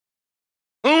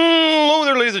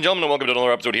ladies and gentlemen, and welcome to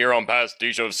another episode here on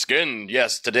PasticheofSkin.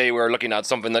 Yes, today we're looking at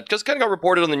something that just kind of got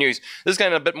reported on the news. This is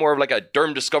kind of a bit more of like a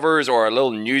Derm Discovers or a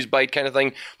little news bite kind of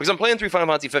thing, because I'm playing through Final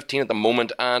Fantasy 15 at the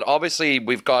moment, and obviously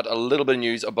we've got a little bit of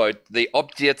news about the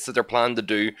updates that they're planning to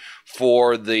do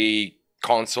for the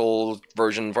console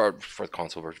version, for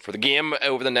the game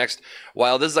over the next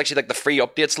while. This is actually like the free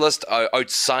updates list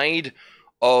outside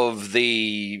of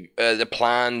the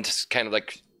planned kind of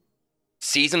like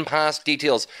season pass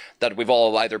details that we've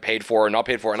all either paid for or not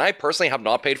paid for. And I personally have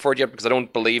not paid for it yet because I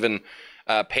don't believe in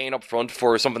paying up front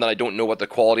for something that I don't know what the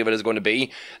quality of it is going to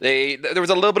be. There was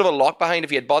a little bit of a lock behind.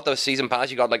 If you had bought the season pass,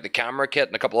 you got like the camera kit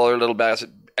and a couple other little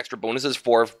extra bonuses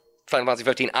for Final Fantasy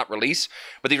 15 at release.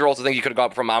 But these are also things you could have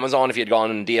got from Amazon if you had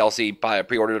gone and DLC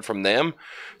pre-ordered it from them.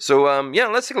 So yeah,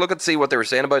 let's take a look and see what they were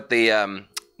saying about the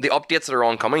updates that are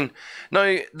oncoming.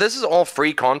 Now, this is all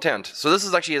free content, so this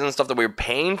is actually isn't stuff that we're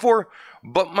paying for.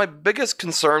 But my biggest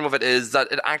concern with it is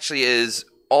that it actually is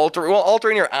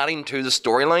altering or adding to the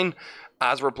storyline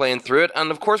as we're playing through it.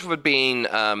 And of course, with it being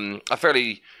a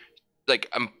fairly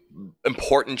like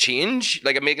important change,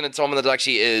 like making it something that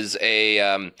actually is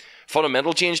a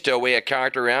fundamental change to a way a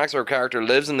character reacts or a character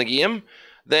lives in the game,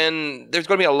 then there's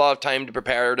going to be a lot of time to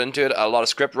prepare into it, a lot of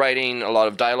script writing, a lot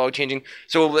of dialogue changing.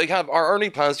 So we have our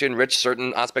early plans to enrich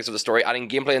certain aspects of the story, adding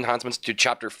gameplay enhancements to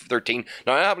Chapter 13.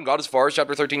 Now, I haven't got as far as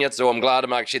Chapter 13 yet, so I'm glad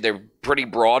they're pretty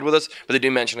broad with us, but they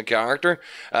do mention a character.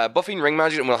 Buffing ring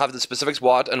magic, and we'll have the specifics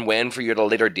what and when for you at a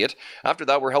later date. After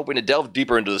that, we're hoping to delve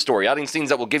deeper into the story, adding scenes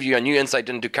that will give you a new insight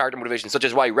into character motivation, such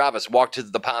as why Ravis walked to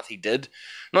the path he did.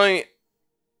 Now,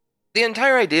 the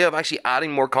entire idea of actually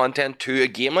adding more content to a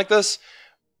game like this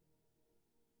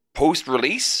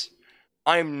post-release,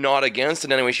 I'm not against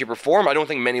in any way, shape, or form. I don't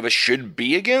think many of us should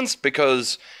be against,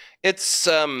 because it's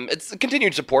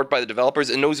continued support by the developers.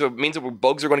 It means that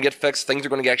bugs are going to get fixed, things are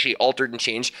going to get actually altered and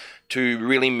changed to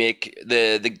really make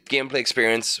the gameplay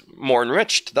experience more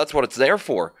enriched. That's what it's there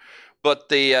for. But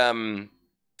the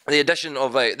addition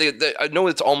of I know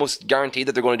it's almost guaranteed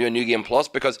that they're going to do a new game plus,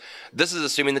 because this is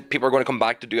assuming that people are going to come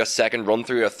back to do a second run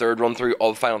through, a third run through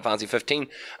of Final Fantasy 15.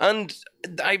 And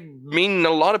I mean,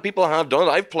 a lot of people have done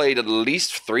it. I've played at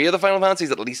least 3 of the Final Fantasies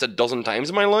at least a dozen times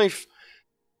in my life.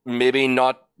 Maybe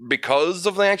not because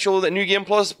of the new game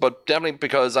plus, but definitely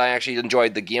because I actually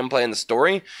enjoyed the gameplay and the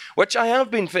story, which I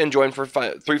have been enjoying through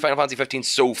Final Fantasy 15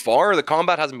 so far. The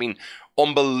combat hasn't been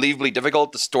unbelievably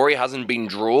difficult. The story hasn't been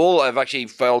droll. I've actually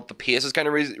felt the pace is kind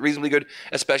of reasonably good,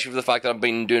 especially for the fact that I've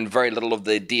been doing very little of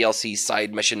the DLC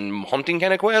side mission hunting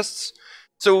kind of quests.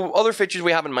 So other features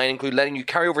we have in mind include letting you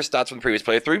carry over stats from the previous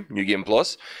playthrough, New Game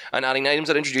Plus, and adding items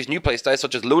that introduce new playstyles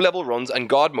such as low-level runs and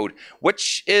God Mode,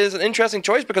 which is an interesting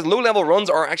choice because low-level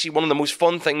runs are actually one of the most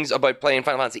fun things about playing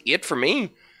Final Fantasy VIII for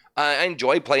me. I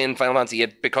enjoy playing Final Fantasy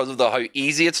VIII because of how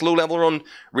easy its low-level run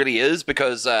really is,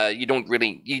 because you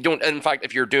don't, in fact,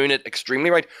 if you're doing it extremely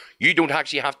right, you don't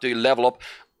actually have to level up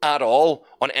at all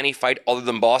on any fight other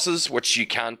than bosses, which you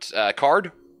can't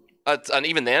card. And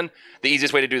even then, the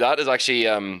easiest way to do that is actually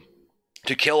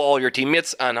to kill all your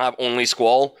teammates and have only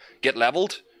Squall get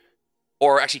leveled.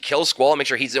 Or actually kill Squall and make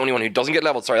sure he's the only one who doesn't get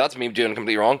leveled. Sorry, that's me doing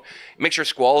completely wrong. Make sure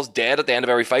Squall's dead at the end of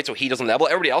every fight so he doesn't level.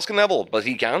 Everybody else can level, but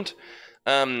he can't.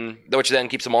 Which then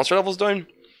keeps the monster levels down.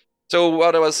 So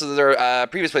what else is there?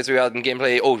 Previous playthrough we had in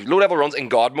gameplay. Oh, low-level runs in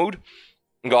God Mode.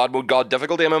 God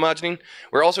difficulty, I'm imagining.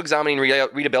 We're also examining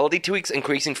readability tweaks,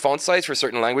 increasing font size for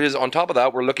certain languages. On top of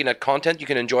that, we're looking at content you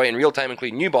can enjoy in real time,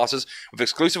 including new bosses with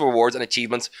exclusive rewards and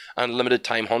achievements and limited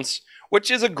time hunts,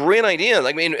 which is a great idea.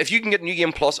 Like, I mean, if you can get New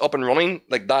Game Plus up and running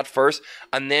like that first,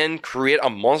 and then create a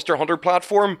Monster Hunter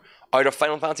platform out of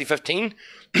Final Fantasy 15,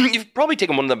 you've probably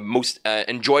taken one of the most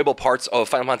enjoyable parts of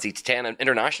Final Fantasy X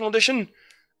International Edition.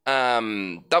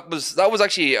 That was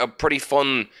actually a pretty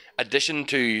fun addition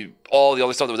to all the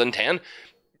other stuff that was in 10.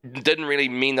 Didn't really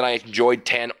mean that I enjoyed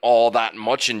 10 all that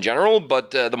much in general, but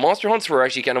the monster hunts were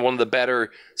actually kind of one of the better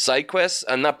side quests,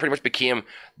 and that pretty much became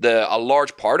a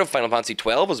large part of Final Fantasy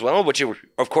 12 as well, which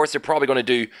of course they're probably going to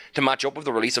do to match up with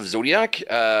the release of Zodiac,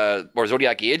 or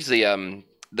Zodiac Age, the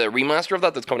remaster of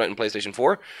that's coming out in PlayStation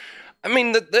 4. I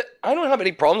mean, I don't have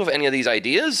any problems with any of these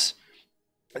ideas.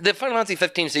 The Final Fantasy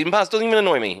 15 Season Pass doesn't even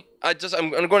annoy me. I'm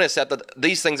going to accept that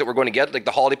these things that we're going to get, like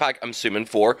the Holiday Pack, I'm assuming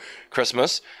for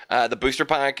Christmas, the Booster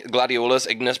Pack, Gladiolus,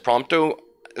 Ignis, Prompto,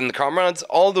 and the Comrades,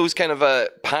 all those kind of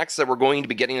packs that we're going to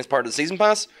be getting as part of the Season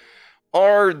Pass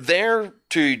are there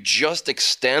to just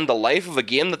extend the life of a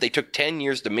game that they took 10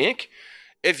 years to make.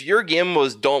 If your game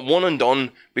was one and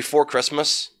done before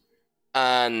Christmas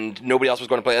and nobody else was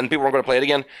going to play it, and people weren't going to play it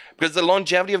again, because the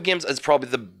longevity of games is probably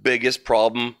the biggest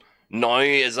problem now,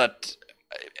 is that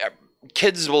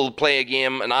kids will play a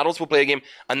game and adults will play a game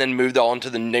and then move on to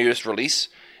the newest release.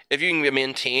 If you can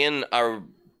maintain a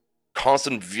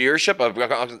constant viewership,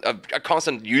 a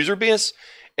constant user base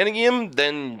in a game,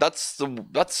 then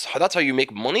that's how you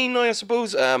make money now, I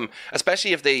suppose.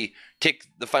 Especially if they take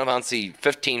the Final Fantasy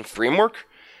 15 framework,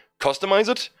 customize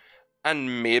it,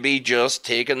 and maybe just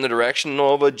take it in the direction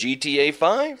of a GTA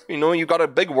 5. You know, you've got a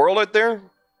big world out there,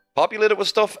 populate it with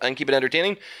stuff, and keep it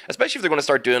entertaining. Especially if they're going to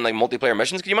start doing like multiplayer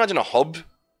missions. Can you imagine a hub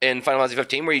in Final Fantasy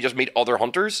 15 where you just meet other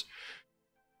hunters?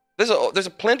 There's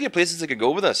plenty of places they could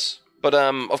go with this. But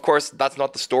of course, that's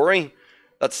not the story.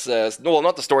 That's well,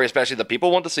 not the story, especially that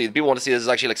people want to see. People want to see this is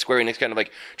actually like Square Enix kind of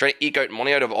like trying to eke out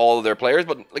money out of all of their players.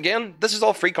 But again, this is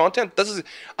all free content. This is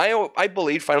I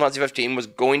believe Final Fantasy 15 was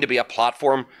going to be a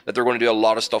platform that they're going to do a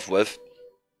lot of stuff with.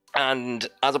 And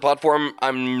as a platform,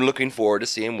 I'm looking forward to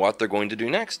seeing what they're going to do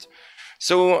next.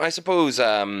 So I suppose,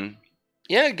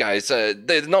 yeah, guys,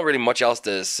 there's not really much else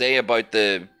to say about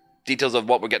the details of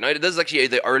what we're getting out. This is actually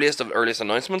the earliest of the earliest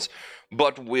announcements,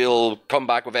 but we'll come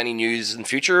back with any news in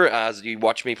future as you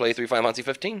watch me play through Final Fantasy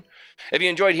 15. If you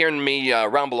enjoyed hearing me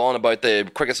ramble on about the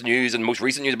quickest news and most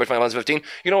recent news about Final Fantasy 15, you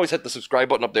can always hit the subscribe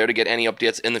button up there to get any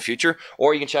updates in the future,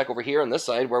 or you can check over here on this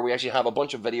side where we actually have a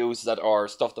bunch of videos that are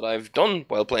stuff that I've done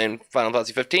while playing Final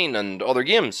Fantasy 15 and other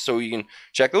games, so you can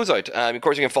check those out. Of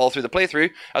course, you can follow through the playthrough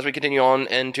as we continue on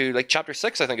into like Chapter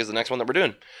 6, I think is the next one that we're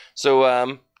doing. So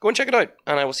go and check it out,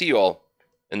 and I will see you all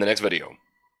in the next video.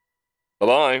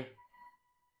 Bye-bye.